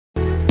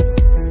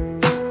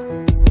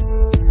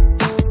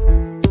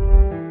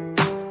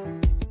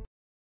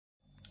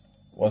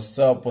What's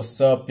up,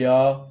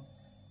 y'all?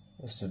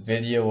 It's a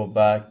video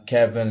about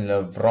Kevin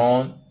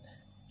Levrone,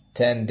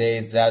 10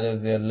 days out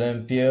of the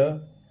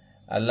Olympia.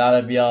 A lot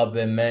of y'all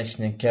been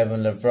mentioning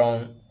Kevin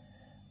Levrone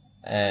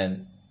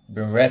and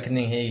been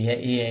reckoning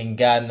he ain't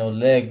got no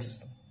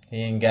legs.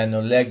 He ain't got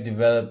no leg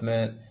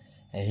development.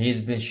 And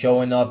he's been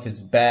showing off his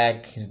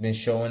back. He's been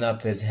showing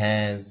up his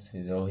hands,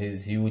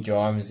 his huge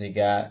arms he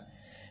got.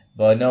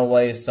 But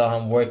nobody saw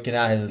him working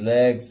out his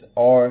legs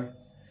or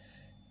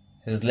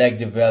his leg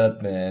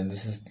development. And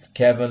this is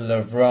Kevin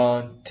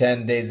Levrone,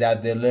 10 days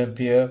out the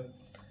Olympia.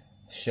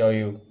 Show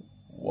you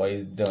what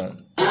he's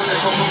done.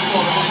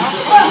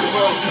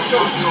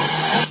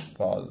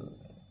 Pause it.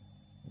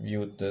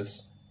 Mute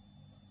this.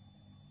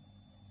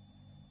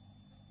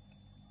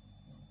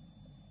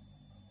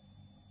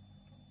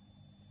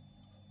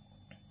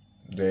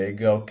 There you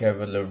go,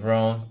 Kevin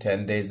Levrone,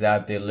 10 days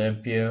out the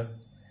Olympia.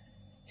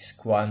 He's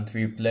squatting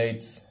 3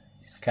 plates.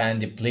 He's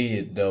kind of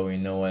depleted though, you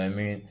know what I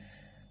mean?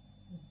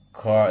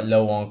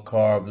 Low on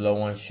carb,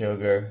 low on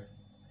sugar.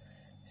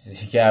 You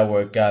gotta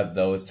work out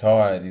though, it's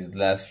hard these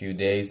last few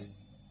days.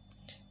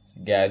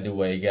 You gotta do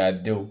what you gotta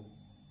do.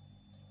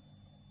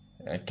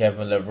 And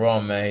Kevin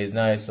Levrone, man, he's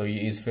nice, so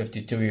he's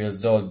 52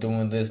 years old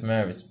doing this,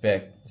 man.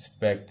 Respect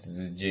to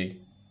the G.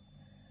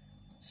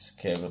 This is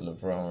Kevin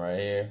Levrone right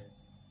here.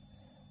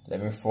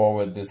 Let me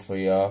forward this for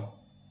y'all.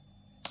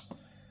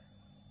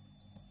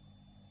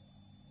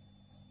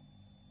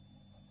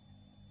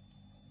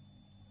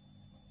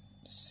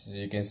 So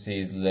you can see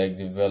his leg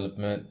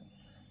development.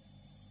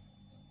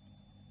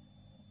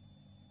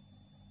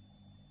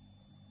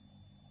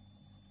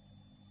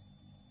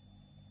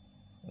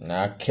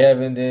 Now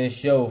Kevin didn't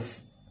show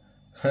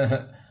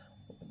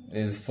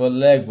his full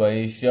leg, but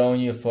he's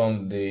showing you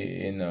from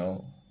the,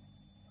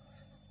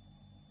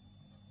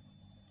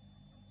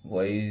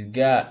 what he's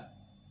got.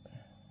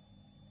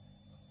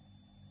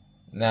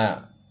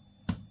 Now,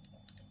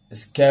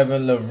 it's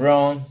Kevin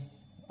Levrone.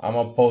 I'm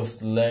gonna post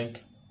the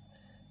link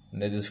in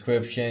the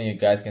description. You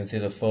guys can see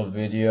the full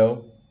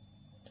video.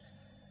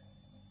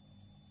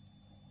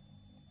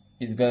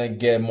 He's gonna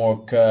get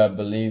more cut, I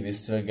believe. He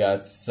still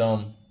got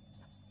some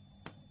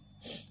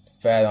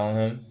fat on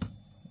him.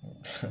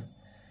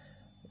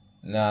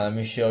 Now, let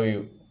me show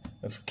you.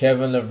 If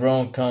Kevin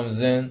Levrone comes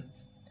in,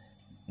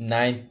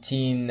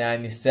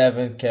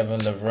 1997 Kevin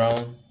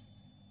Levrone.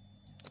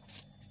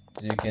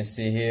 As you can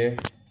see here,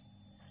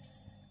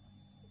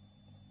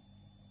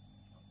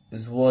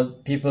 this is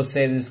what people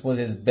say. This was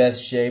his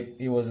best shape.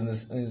 He was in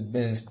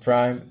his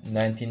prime,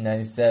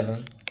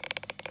 1997.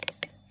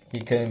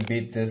 He couldn't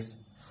beat this.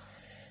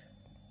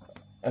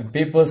 And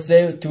people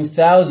say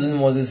 2000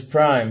 was his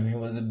prime. He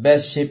was the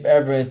best shape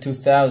ever in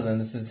 2000.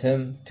 This is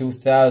him,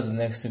 2000,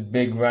 next to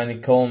Big Ronnie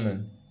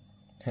Coleman.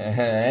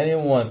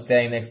 Anyone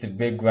standing next to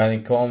Big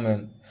Ronnie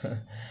Coleman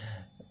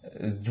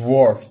is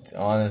dwarfed,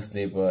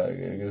 honestly, but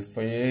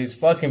he's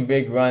fucking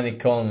Big Ronnie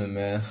Coleman,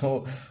 man.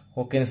 Who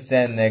can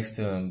stand next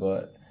to him?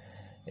 But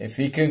if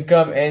he can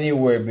come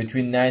anywhere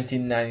between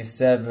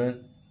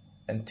 1997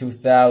 and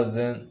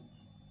 2000,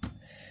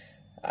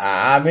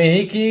 I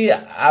mean,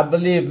 I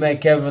believe, man,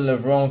 Kevin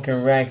Levrone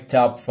can rank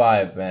top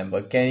 5, man.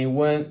 But can he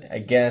win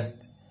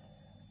against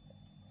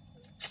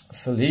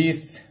Phil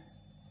Heath?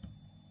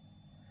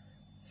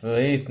 Phil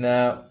Heath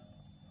now,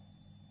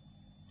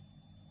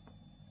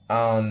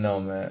 I don't know,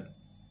 man.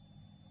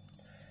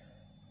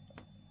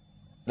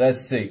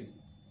 Let's see.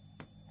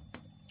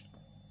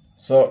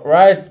 So,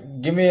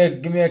 right, give me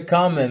a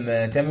comment,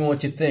 man. Tell me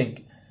what you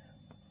think.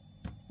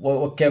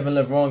 What Kevin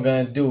Levrone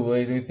gonna do?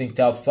 What do you think?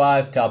 Top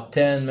 5, top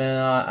 10,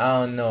 man? I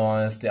don't know,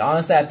 honestly.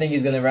 Honestly, I think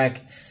he's gonna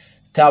rank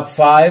top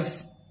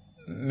 5,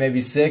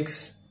 maybe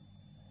 6.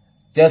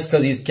 Just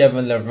because he's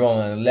Kevin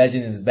Levrone, and the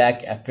legend is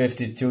back at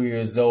 52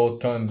 years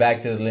old, coming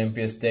back to the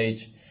Olympia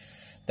stage.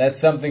 That's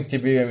something to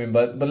be,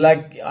 but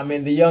like, I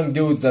mean, the young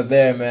dudes are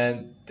there,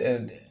 man.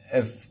 And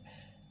if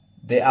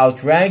they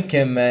outrank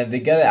him, man, they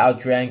gotta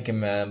outrank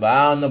him, man. But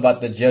I don't know about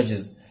the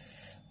judges.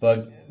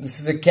 But this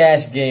is a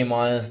cash game,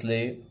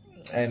 honestly.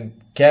 And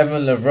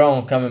Kevin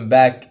Levrone coming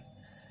back,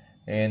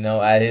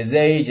 at his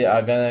age,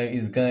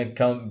 he's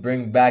gonna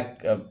bring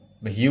back a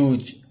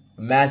huge,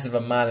 massive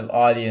amount of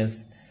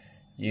audience.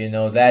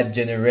 That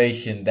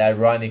generation, that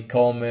Ronnie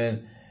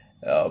Coleman,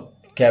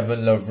 Kevin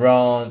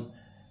Levrone,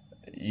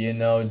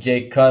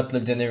 Jay Cutler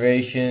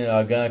generation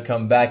are gonna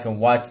come back and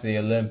watch the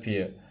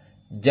Olympia.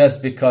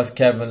 Just because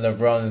Kevin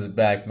Levrone is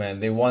back, man.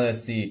 They wanna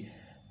see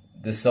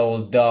this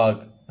old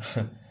dog.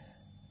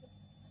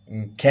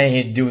 Can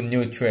he do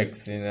new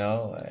tricks,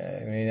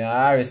 I mean,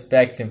 I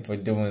respect him for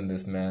doing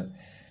this, man.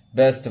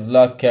 Best of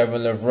luck,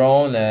 Kevin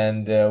Levrone,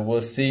 and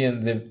we'll see you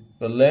in the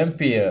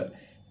Olympia.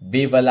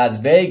 Viva Las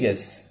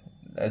Vegas.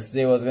 Let's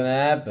see what's gonna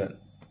happen.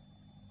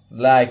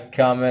 Like,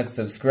 comment,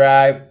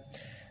 subscribe.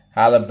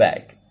 Holla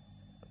back.